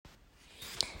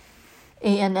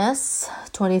ANS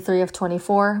 23 of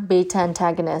 24, beta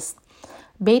antagonists.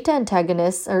 Beta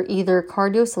antagonists are either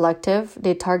cardioselective,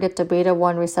 they target the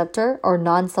beta-1 receptor, or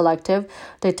non-selective,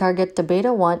 they target the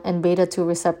beta-1 and beta-2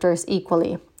 receptors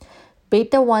equally.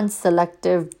 Beta-1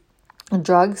 selective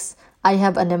drugs, I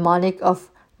have a mnemonic of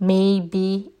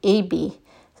MABAB.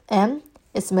 M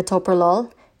is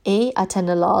metoprolol, A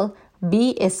atenolol,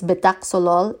 B is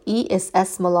betaxolol, E is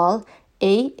esmolol,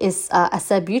 A is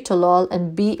acebutolol,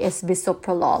 and B is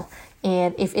bisoprolol.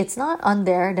 And if it's not on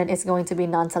there, then it's going to be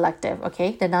non-selective,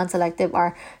 okay? The non-selective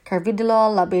are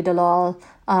carvedilol, labetalol,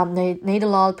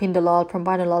 nadolol, pindolol,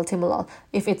 propranolol, timolol.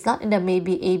 If it's not in the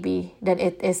MABAB, then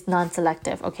it is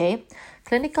non-selective, okay?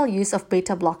 Clinical use of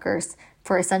beta blockers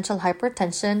for essential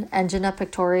hypertension, angina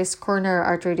pectoris, coronary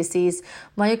artery disease,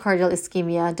 myocardial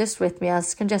ischemia,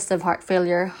 dysrhythmias, congestive heart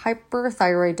failure,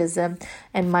 hyperthyroidism,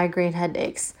 and migraine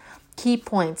headaches. Key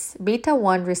points.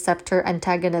 Beta-1 receptor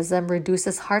antagonism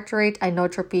reduces heart rate,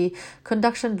 inotropy,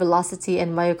 conduction velocity,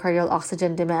 and myocardial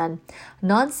oxygen demand.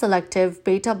 Non-selective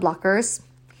beta blockers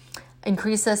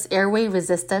increases airway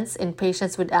resistance in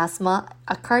patients with asthma.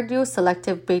 A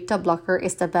cardioselective beta blocker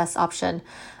is the best option.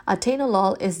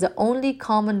 Atenolol is the only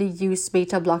commonly used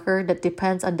beta blocker that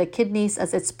depends on the kidneys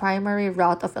as its primary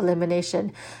route of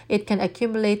elimination. It can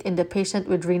accumulate in the patient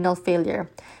with renal failure.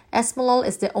 Esmolol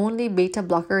is the only beta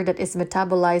blocker that is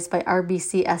metabolized by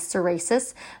RBC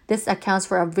esterases. This accounts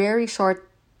for a very short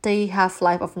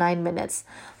half-life of 9 minutes.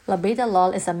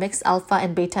 Labetalol is a mixed alpha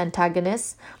and beta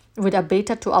antagonist with a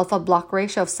beta to alpha block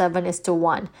ratio of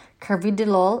 7:1.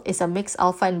 Carvedilol is a mixed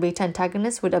alpha and beta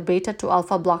antagonist with a beta to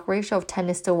alpha block ratio of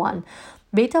 10:1.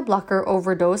 Beta blocker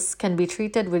overdose can be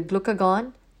treated with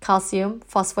glucagon, calcium,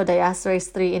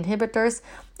 phosphodiesterase 3 inhibitors,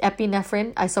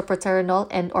 epinephrine, isoproterenol,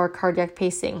 and or cardiac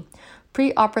pacing.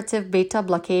 Preoperative beta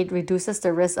blockade reduces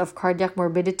the risk of cardiac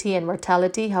morbidity and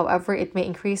mortality. However, it may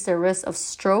increase the risk of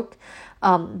stroke,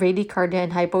 bradycardia,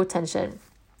 and hypotension.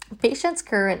 Patients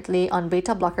currently on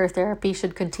beta blocker therapy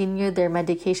should continue their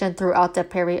medication throughout the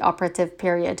perioperative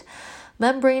period.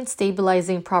 Membrane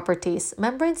stabilizing properties.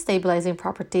 Membrane stabilizing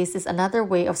properties is another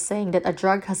way of saying that a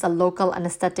drug has a local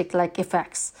anesthetic-like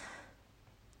effects.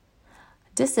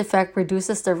 This effect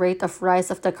reduces the rate of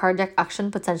rise of the cardiac action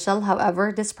potential.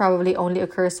 However, this probably only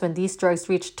occurs when these drugs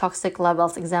reach toxic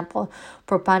levels, example,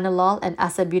 propranolol and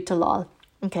acebutolol.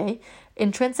 Okay.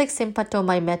 Intrinsic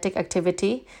sympathomimetic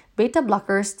activity. Beta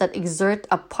blockers that exert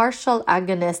a partial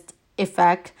agonist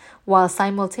effect while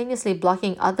simultaneously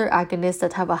blocking other agonists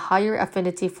that have a higher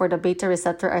affinity for the beta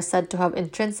receptor are said to have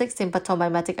intrinsic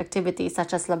sympathomimetic activity,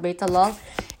 such as labetalol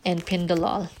and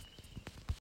pindolol.